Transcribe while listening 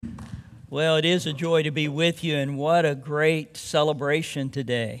Well, it is a joy to be with you, and what a great celebration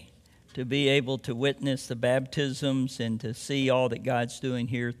today to be able to witness the baptisms and to see all that God's doing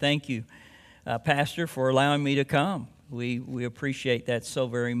here. Thank you, Pastor, for allowing me to come. We appreciate that so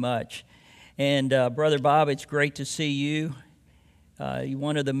very much. And Brother Bob, it's great to see you. You're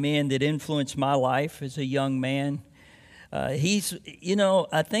one of the men that influenced my life as a young man. I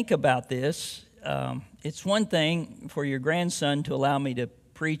think about this. It's one thing for your grandson to allow me to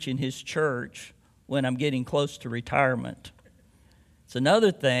preach in his church when I'm getting close to retirement. It's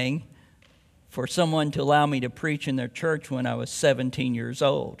another thing for someone to allow me to preach in their church when I was 17 years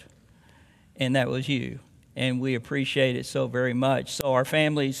old. And that was you. And we appreciate it so very much. So our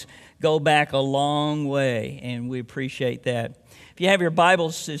families go back a long way, and we appreciate that. If you have your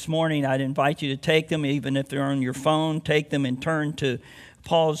Bibles this morning, I'd invite you to take them, even if they're on your phone, take them and turn to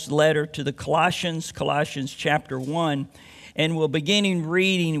Paul's letter to the Colossians, Colossians chapter 1. And we'll begin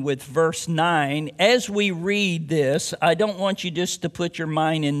reading with verse 9. As we read this, I don't want you just to put your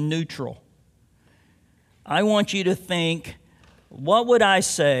mind in neutral. I want you to think, what would I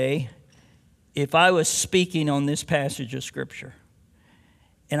say if I was speaking on this passage of Scripture?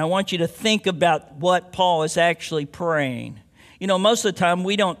 And I want you to think about what Paul is actually praying. You know, most of the time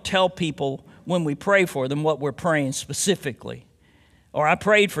we don't tell people when we pray for them what we're praying specifically. Or I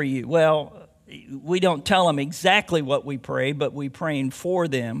prayed for you. Well, we don't tell them exactly what we pray, but we're praying for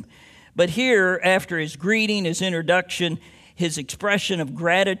them. But here, after his greeting, his introduction, his expression of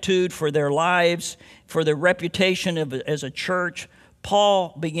gratitude for their lives, for their reputation as a church,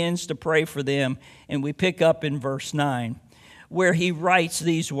 Paul begins to pray for them, and we pick up in verse 9, where he writes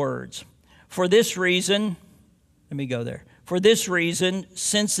these words. For this reason,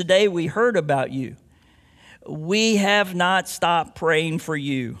 since the day we heard about you, we have not stopped praying for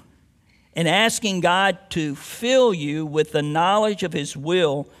you and asking God to fill you with the knowledge of His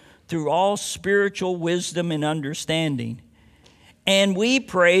will through all spiritual wisdom and understanding. And we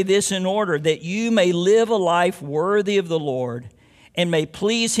pray this in order that you may live a life worthy of the Lord and may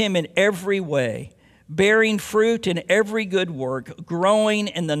please Him in every way, bearing fruit in every good work, growing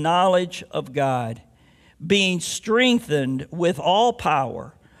in the knowledge of God, being strengthened with all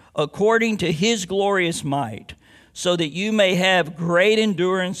power according to His glorious might, so that you may have great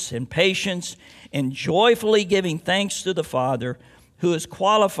endurance and patience, and joyfully giving thanks to the Father who has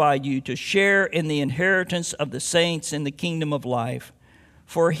qualified you to share in the inheritance of the saints in the kingdom of life.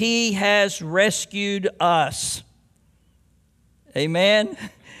 For He has rescued us. Amen?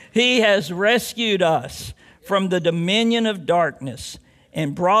 He has rescued us from the dominion of darkness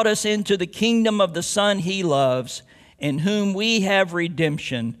and brought us into the kingdom of the Son He loves, in whom we have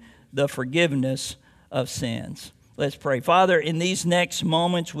redemption, the forgiveness of sins. Let's pray. Father, in these next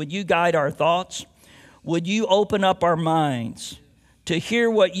moments, would you guide our thoughts? Would you open up our minds to hear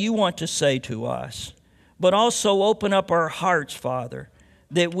what you want to say to us? But also open up our hearts, Father,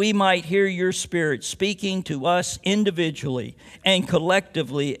 that we might hear your Spirit speaking to us individually and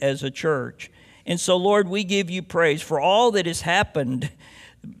collectively as a church. And so, Lord, we give you praise for all that has happened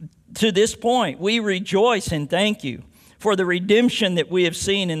to this point. We rejoice and thank you for the redemption that we have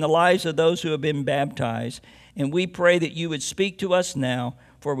seen in the lives of those who have been baptized. And we pray that you would speak to us now,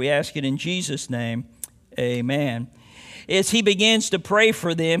 for we ask it in Jesus' name. Amen. As he begins to pray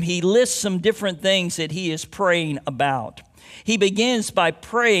for them, he lists some different things that he is praying about. He begins by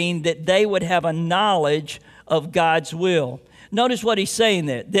praying that they would have a knowledge of God's will. Notice what he's saying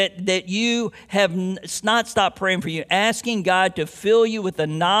there, that you have not stopped praying for you, asking God to fill you with the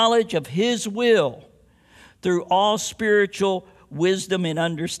knowledge of His will through all spiritual wisdom and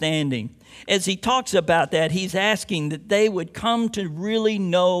understanding. As he talks about that, he's asking that they would come to really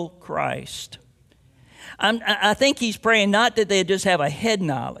know Christ. I think he's praying not that they'd just have a head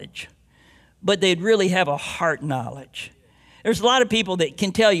knowledge, but they'd really have a heart knowledge. There's a lot of people that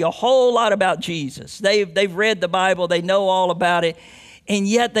can tell you a whole lot about Jesus. They've read the Bible, they know all about it, and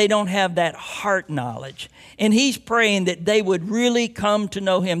yet they don't have that heart knowledge. And he's praying that they would really come to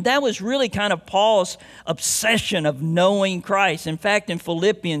know Him. That was really kind of Paul's obsession of knowing Christ. In fact, in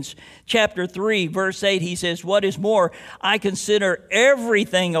Philippians chapter 3, verse 8, he says, "What is more, I consider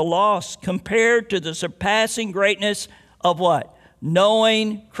everything a loss compared to the surpassing greatness of" what?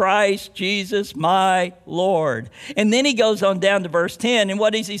 Knowing Christ Jesus my Lord. And then he goes on down to verse 10, and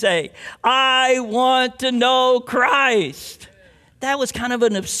what does he say? I want to know Christ. That was kind of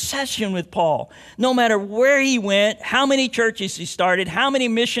an obsession with Paul. No matter where he went, how many churches he started, how many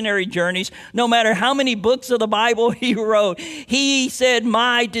missionary journeys, no matter how many books of the Bible he wrote, he said,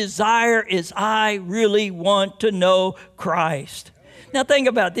 my desire is I really want to know Christ. Now think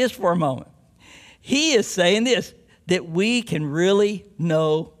about this for a moment. He is saying this, that we can really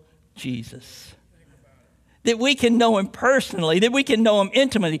know Jesus. That we can know him personally, that we can know him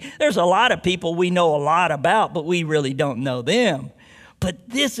intimately. There's a lot of people we know a lot about, but we really don't know them. But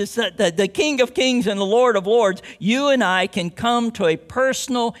this is the King of Kings and the Lord of Lords. You and I can come to a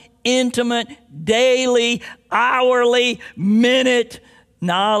personal, intimate, daily, hourly, minute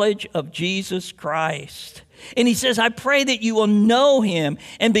knowledge of Jesus Christ. And he says, I pray that you will know him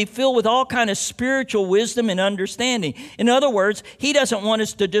and be filled with all kind of spiritual wisdom and understanding. In other words, he doesn't want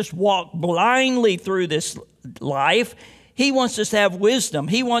us to just walk blindly through this life. He wants us to have wisdom.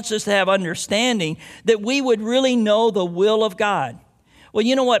 He wants us to have understanding, that we would really know the will of God. Well,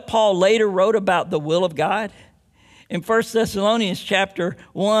 you know what Paul later wrote about the will of God? In 1 Thessalonians chapter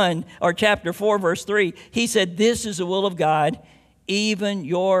 1 or chapter 4, verse 3, he said, this is the will of God, even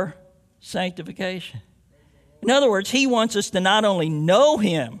your sanctification. In other words, he wants us to not only know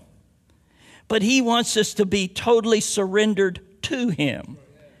him, but he wants us to be totally surrendered to him.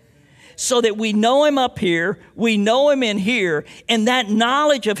 So that we know him up here, we know him in here, and that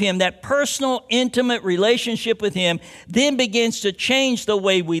knowledge of him, that personal, intimate relationship with him, then begins to change the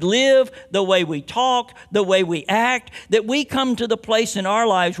way we live, the way we talk, the way we act, that we come to the place in our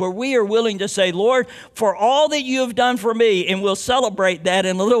lives where we are willing to say, Lord, for all that you have done for me, and we'll celebrate that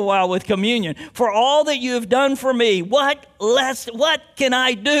in a little while with communion, for all that you have done for me, what can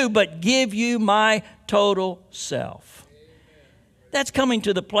I do but give you my total self? That's coming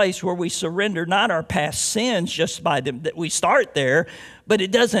to the place where we surrender not our past sins just by them, that we start there, but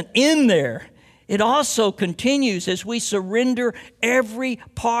it doesn't end there. It also continues as we surrender every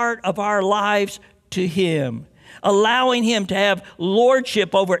part of our lives to him, allowing him to have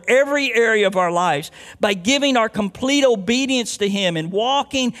lordship over every area of our lives by giving our complete obedience to him and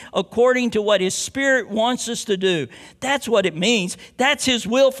walking according to what his Spirit wants us to do. That's what it means. That's his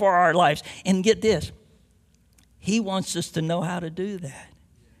will for our lives. And get this. He wants us to know how to do that.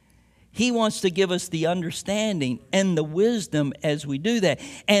 He wants to give us the understanding and the wisdom as we do that.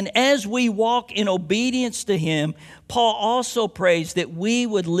 And as we walk in obedience to him, Paul also prays that we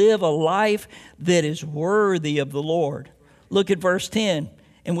would live a life that is worthy of the Lord. Look at verse 10.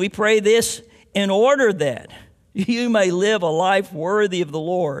 And we pray this in order that you may live a life worthy of the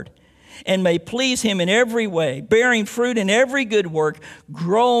Lord, and may please him in every way, bearing fruit in every good work,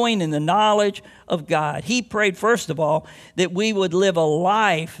 growing in the knowledge of God. He prayed, first of all, that we would live a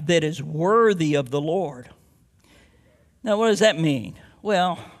life that is worthy of the Lord. Now, what does that mean?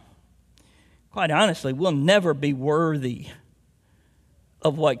 Well, quite honestly, we'll never be worthy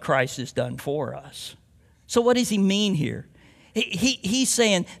of what Christ has done for us. So what does he mean here? He's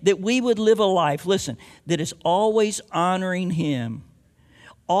saying that we would live a life, listen, that is always honoring him,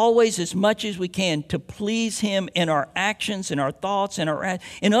 always as much as we can to please him in our actions and our thoughts and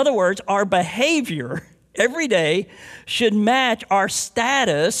in other words, our behavior every day should match our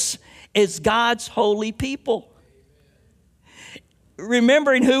status as God's holy people.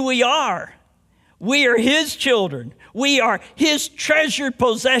 Remembering who we are. We are his children. We are his treasured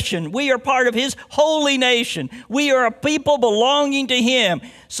possession. We are part of his holy nation. We are a people belonging to him.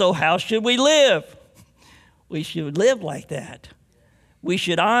 So how should we live? We should live like that. We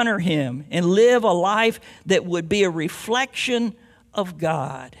should honor him and live a life that would be a reflection of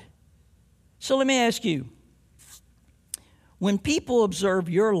God. So let me ask you, when people observe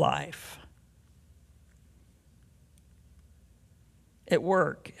your life, at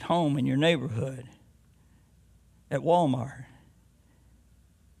work, at home, in your neighborhood, at Walmart,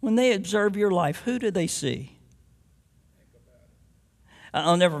 when they observe your life, who do they see?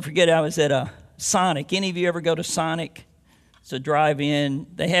 I'll never forget, I was at a Sonic. Any of you ever go to Sonic? It's a drive-in.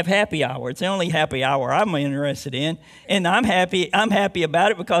 They have happy hour. It's the only happy hour I'm interested in. And I'm happy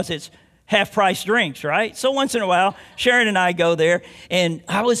about it because it's half-price drinks, right? So once in a while, Sharon and I go there. And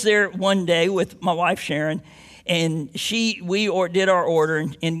I was there one day with my wife, Sharon, and we did our order.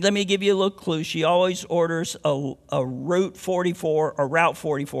 And let me give you a little clue. She always orders a Route 44 or Route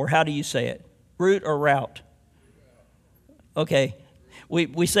 44. How do you say it? Route or Route? Okay.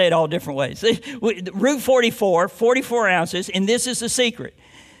 We say it all different ways. Route 44, 44 ounces, and this is the secret.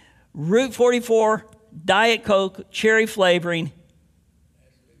 Route 44, Diet Coke, cherry flavoring,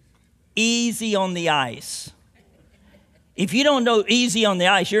 easy on the ice. If you don't know easy on the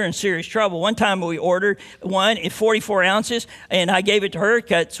ice, you're in serious trouble. One time we ordered one in 44 ounces, and I gave it to her.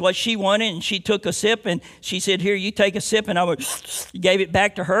 That's what she wanted, and she took a sip, and she said, here, you take a sip, and I gave it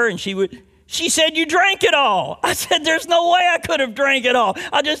back to her, and she said, you drank it all. I said, there's no way I could have drank it all.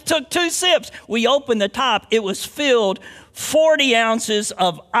 I just took 2 sips. We opened the top. It was filled 40 ounces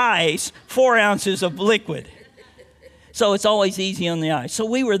of ice, 4 ounces of liquid. So it's always easy on the ice. So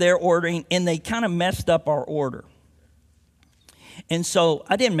we were there ordering, and they kind of messed up our order. And so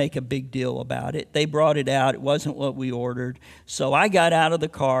I didn't make a big deal about it. They brought it out. It wasn't what we ordered. So I got out of the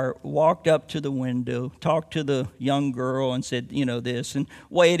car, walked up to the window, talked to the young girl and said, this, and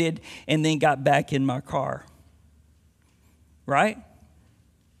waited, and then got back in my car. Right?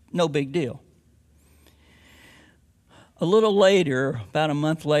 No big deal. A little later, about a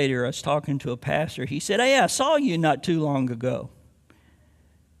month later, I was talking to a pastor. He said, "Hey, I saw you not too long ago."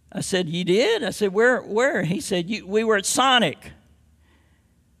 I said, "You did?" I said, Where? He said, "We were at Sonic."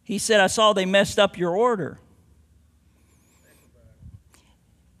 He said, "I saw they messed up your order."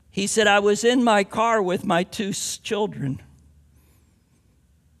 He said, "I was in my car with my 2 children,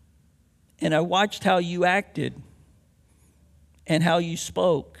 and I watched how you acted and how you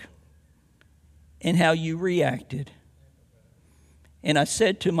spoke and how you reacted. And I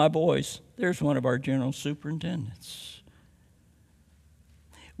said to my boys, there's one of our general superintendents.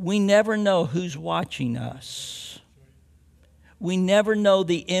 We never know who's watching us. We never know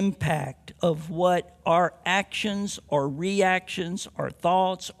the impact of what our actions or reactions, our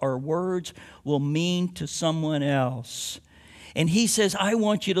thoughts, our words will mean to someone else." And he says, I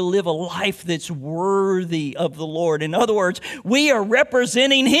want you to live a life that's worthy of the Lord. In other words, we are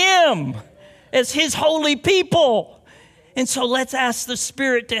representing him as his holy people. And so let's ask the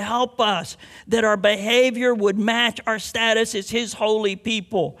Spirit to help us that our behavior would match our status as his holy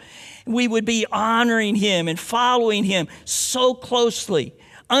people. We would be honoring him and following him so closely,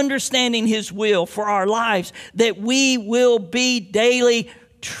 understanding his will for our lives, that we will be daily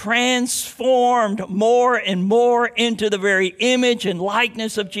transformed more and more into the very image and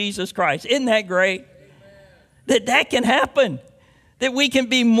likeness of Jesus Christ. Isn't that great? Amen. That can happen. That we can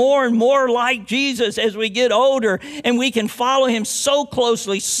be more and more like Jesus as we get older, and we can follow him so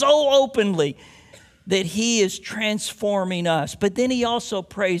closely, so openly, that he is transforming us. But then he also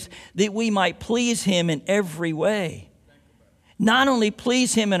prays that we might please him in every way. Not only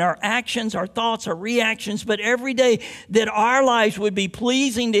please him in our actions, our thoughts, our reactions, but every day that our lives would be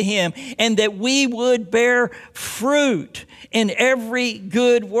pleasing to him, and that we would bear fruit in every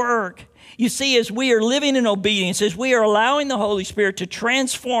good work. You see, as we are living in obedience, as we are allowing the Holy Spirit to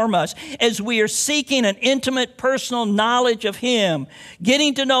transform us, as we are seeking an intimate personal knowledge of him,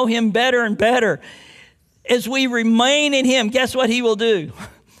 getting to know him better and better, as we remain in him, guess what he will do?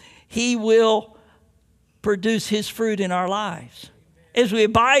 He will produce his fruit in our lives. As we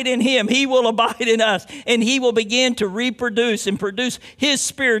abide in him, he will abide in us, and he will begin to reproduce and produce his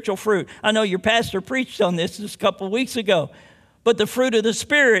spiritual fruit. I know your pastor preached on this just a couple of weeks ago. But the fruit of the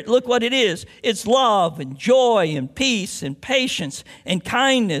Spirit, look what it is. It's love and joy and peace and patience and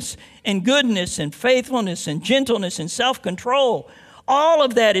kindness and goodness and faithfulness and gentleness and self-control. All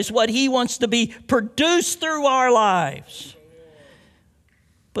of that is what he wants to be produced through our lives.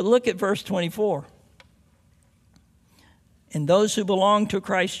 But look at verse 24. And those who belong to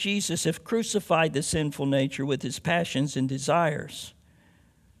Christ Jesus have crucified the sinful nature with its passions and desires.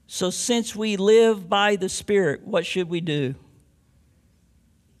 So since we live by the Spirit, what should we do?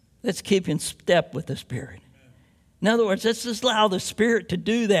 Let's keep in step with the Spirit. In other words, let's just allow the Spirit to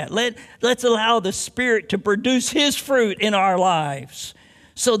do that. Let's allow the Spirit to produce his fruit in our lives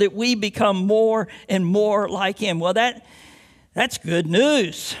so that we become more and more like him. Well, that's good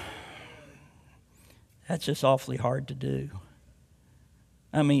news. That's just awfully hard to do.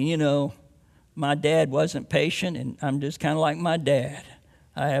 I mean, my dad wasn't patient, and I'm just kind of like my dad.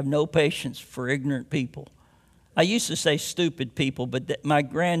 I have no patience for ignorant people. I used to say stupid people, but my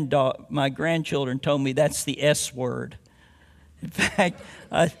grandchildren told me that's the S word. In fact,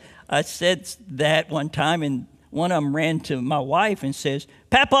 I said that one time, and one of them ran to my wife and says,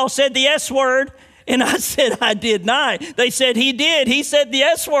 "Papa said the S word." And I said, "I did not." They said, "He did. He said the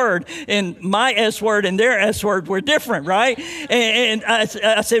S word." And my S word and their S word were different, right? And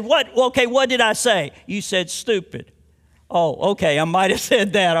I said, "What? Okay, what did I say?" "You said stupid." "Oh, okay, I might have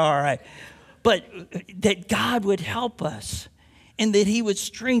said that, all right." But that God would help us, and that he would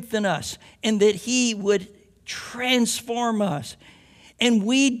strengthen us, and that he would transform us. And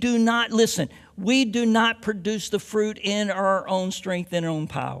we do not produce the fruit in our own strength and our own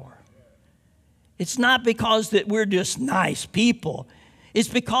power. It's not because that we're just nice people. It's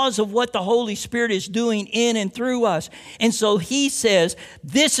because of what the Holy Spirit is doing in and through us. And so he says,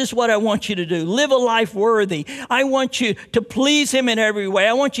 this is what I want you to do. Live a life worthy. I want you to please him in every way.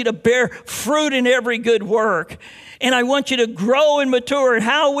 I want you to bear fruit in every good work. And I want you to grow and mature. And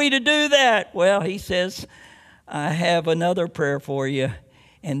how are we to do that? Well, he says, I have another prayer for you.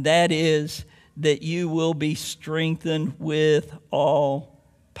 And that is that you will be strengthened with all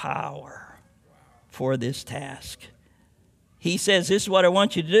power for this task. He says, this is what I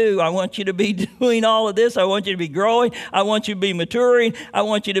want you to do. I want you to be doing all of this. I want you to be growing. I want you to be maturing. I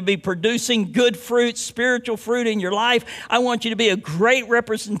want you to be producing good fruit, spiritual fruit in your life. I want you to be a great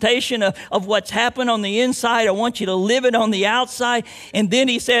representation of what's happened on the inside. I want you to live it on the outside. And then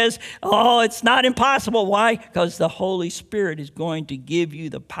he says, oh, it's not impossible. Why? Because the Holy Spirit is going to give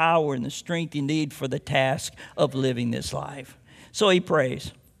you the power and the strength you need for the task of living this life. So he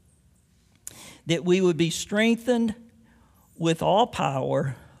prays that we would be strengthened with all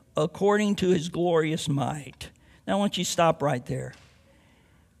power according to his glorious might. Now I want you to stop right there.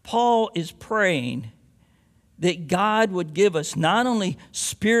 Paul is praying that God would give us not only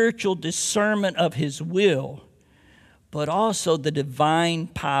spiritual discernment of his will, but also the divine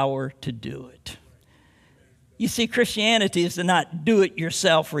power to do it. You see, Christianity is a not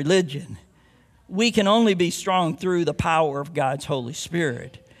do-it-yourself religion. We can only be strong through the power of God's Holy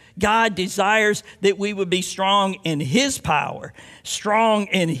Spirit. God desires that we would be strong in his power, strong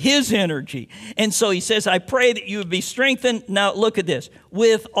in his energy. And so he says, I pray that you would be strengthened. Now look at this,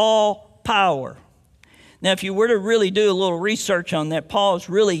 with all power. Now if you were to really do a little research on that, Paul is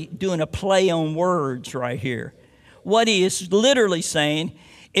really doing a play on words right here. What he is literally saying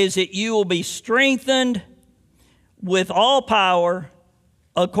is that you will be strengthened with all power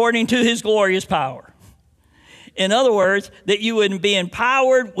according to his glorious power. In other words, that you would be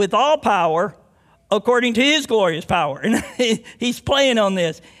empowered with all power according to his glorious power. And he's playing on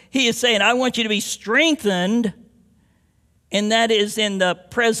this. He is saying, I want you to be strengthened, and that is in the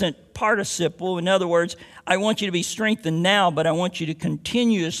present participle. In other words, I want you to be strengthened now, but I want you to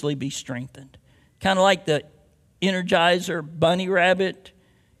continuously be strengthened. Kind of like the Energizer bunny rabbit.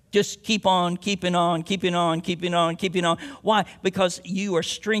 Just keep on, keeping on, keeping on, keeping on, keeping on. Why? Because you are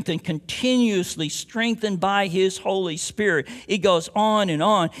strengthened, continuously strengthened by his Holy Spirit. It goes on.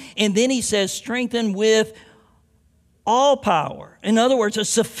 And then he says, strengthened with all power. In other words, a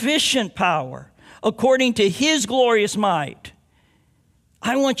sufficient power according to his glorious might.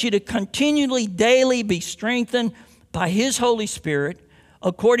 I want you to continually, daily be strengthened by his Holy Spirit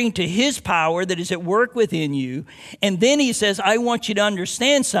according to his power that is at work within you. And then he says, I want you to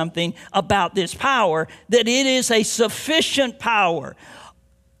understand something about this power, that it is a sufficient power.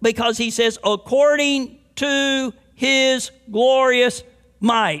 Because he says, according to his glorious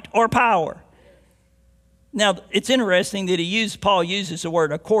might or power. Now, it's interesting that Paul uses the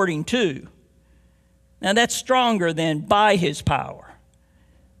word according to. Now, that's stronger than by his power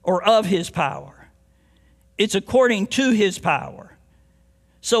or of his power. It's according to his power.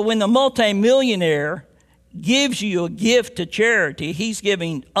 So when the multimillionaire gives you a gift to charity, he's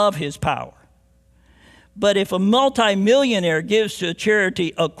giving of his power. But if a multimillionaire gives to a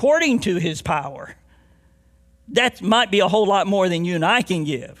charity according to his power, that might be a whole lot more than you and I can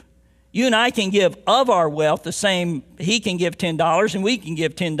give. You and I can give of our wealth the same. He can give $10 and we can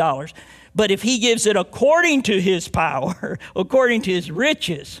give $10. But if he gives it according to his power, according to his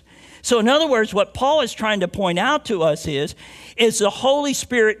riches. So in other words, what Paul is trying to point out to us is the Holy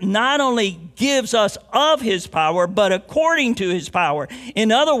Spirit not only gives us of his power, but according to his power.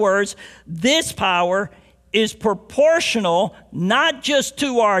 In other words, this power is proportional not just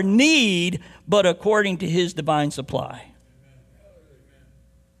to our need, but according to his divine supply.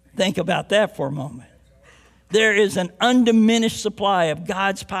 Think about that for a moment. There is an undiminished supply of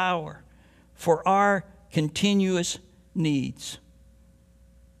God's power for our continuous needs.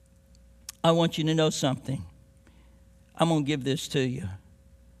 I want you to know something. I'm going to give this to you.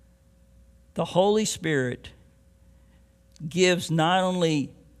 The Holy Spirit gives not only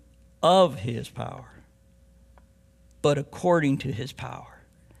of his power, but according to his power.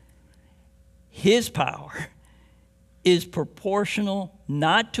 His power is proportional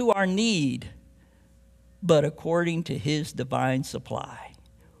not to our need, but according to his divine supply,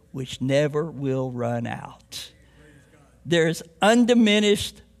 which never will run out. There's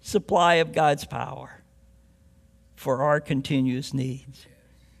undiminished supply of God's power for our continuous needs.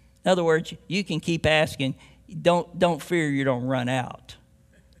 In other words, you can keep asking. Don't fear you don't run out.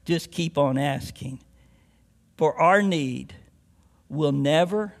 Just keep on asking. For our need will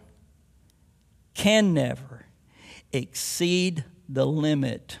never, can never exceed the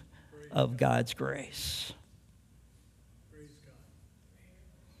limit of God's grace.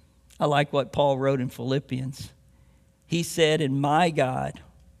 I like what Paul wrote in Philippians. He said, and my God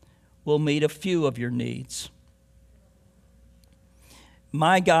will meet a few of your needs.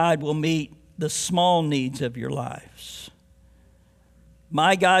 My God will meet the small needs of your lives.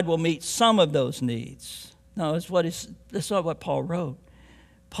 My God will meet some of those needs. No, that's not what Paul wrote.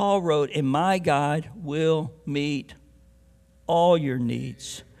 Paul wrote, and my God will meet all your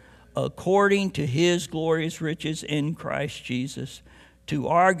needs according to his glorious riches in Christ Jesus. To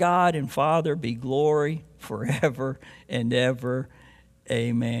our God and Father be glory forever and ever.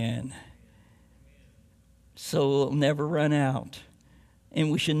 Amen. So it'll never run out. And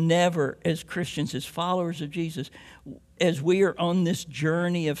we should never, as Christians, as followers of Jesus, as we are on this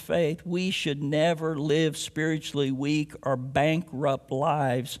journey of faith, we should never live spiritually weak or bankrupt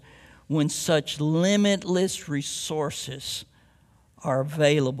lives when such limitless resources are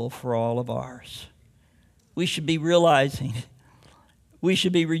available for all of ours. We should be realizing, we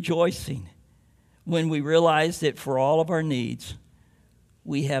should be rejoicing when we realize that for all of our needs,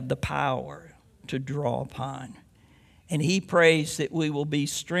 we have the power to draw upon. And he prays that we will be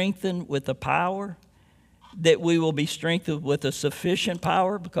strengthened with the power, that we will be strengthened with a sufficient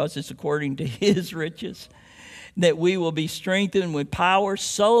power because it's according to his riches, that we will be strengthened with power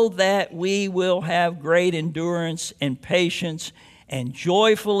so that we will have great endurance and patience and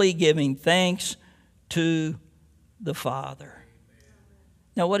joyfully giving thanks to the Father.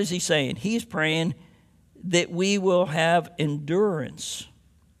 Now, what is he saying? He's praying that we will have endurance.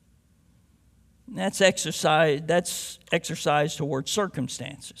 That's exercise towards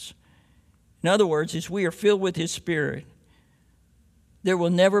circumstances. In other words, as we are filled with his Spirit, there will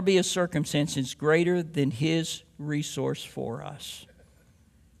never be a circumstance that's greater than his resource for us.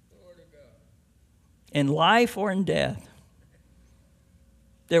 In life or in death,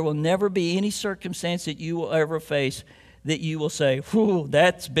 there will never be any circumstance that you will ever face that you will say, whew,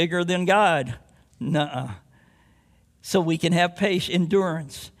 that's bigger than God. Nuh-uh. So we can have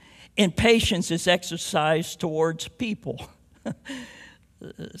endurance. And patience is exercised towards people.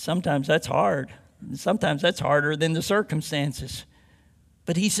 Sometimes that's hard. Sometimes that's harder than the circumstances.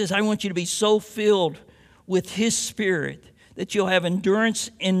 But he says, I want you to be so filled with his Spirit that you'll have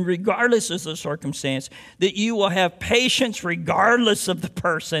endurance in regardless of the circumstance, that you will have patience regardless of the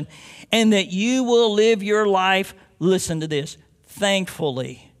person, and that you will live your life, listen to this,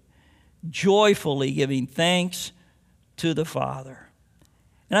 thankfully, joyfully giving thanks to the Father.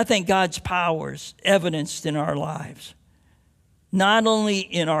 And I think God's power is evidenced in our lives, not only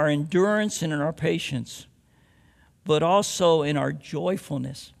in our endurance and in our patience, but also in our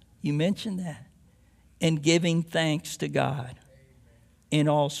joyfulness. You mentioned that. And giving thanks to God in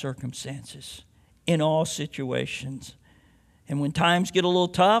all circumstances, in all situations. And when times get a little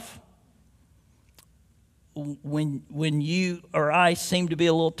tough, when you or I seem to be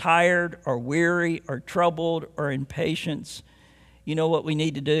a little tired or weary or troubled or impatient, you know what we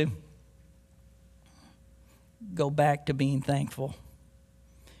need to do? Go back to being thankful.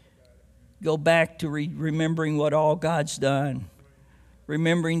 Go back to remembering what all God's done.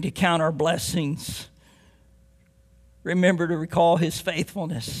 Remembering to count our blessings. Remember to recall his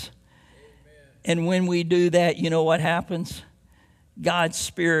faithfulness. Amen. And when we do that, you know what happens? God's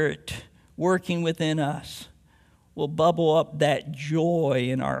Spirit working within us will bubble up that joy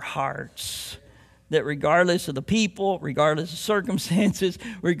in our hearts. That regardless of the people, regardless of circumstances,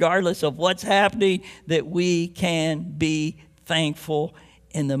 regardless of what's happening, that we can be thankful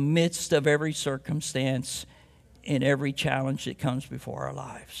in the midst of every circumstance, in every challenge that comes before our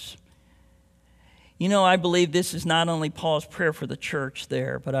lives. You know, I believe this is not only Paul's prayer for the church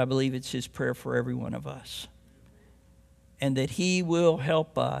there, but I believe it's his prayer for every one of us. And that he will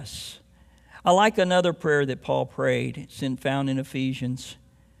help us. I like another prayer that Paul prayed. It's found in Ephesians.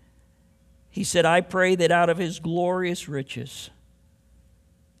 He said, I pray that out of his glorious riches,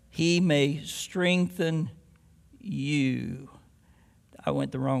 he may strengthen you. I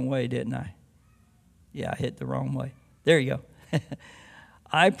went the wrong way, didn't I? Yeah, I hit the wrong way. There you go.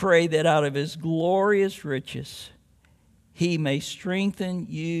 I pray that out of his glorious riches, he may strengthen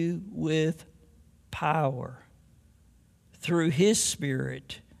you with power through his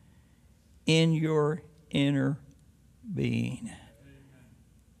Spirit in your inner being.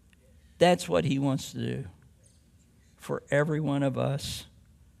 That's what he wants to do for every one of us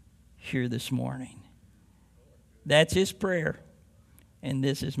here this morning. That's his prayer, and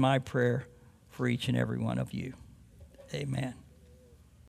this is my prayer for each and every one of you. Amen.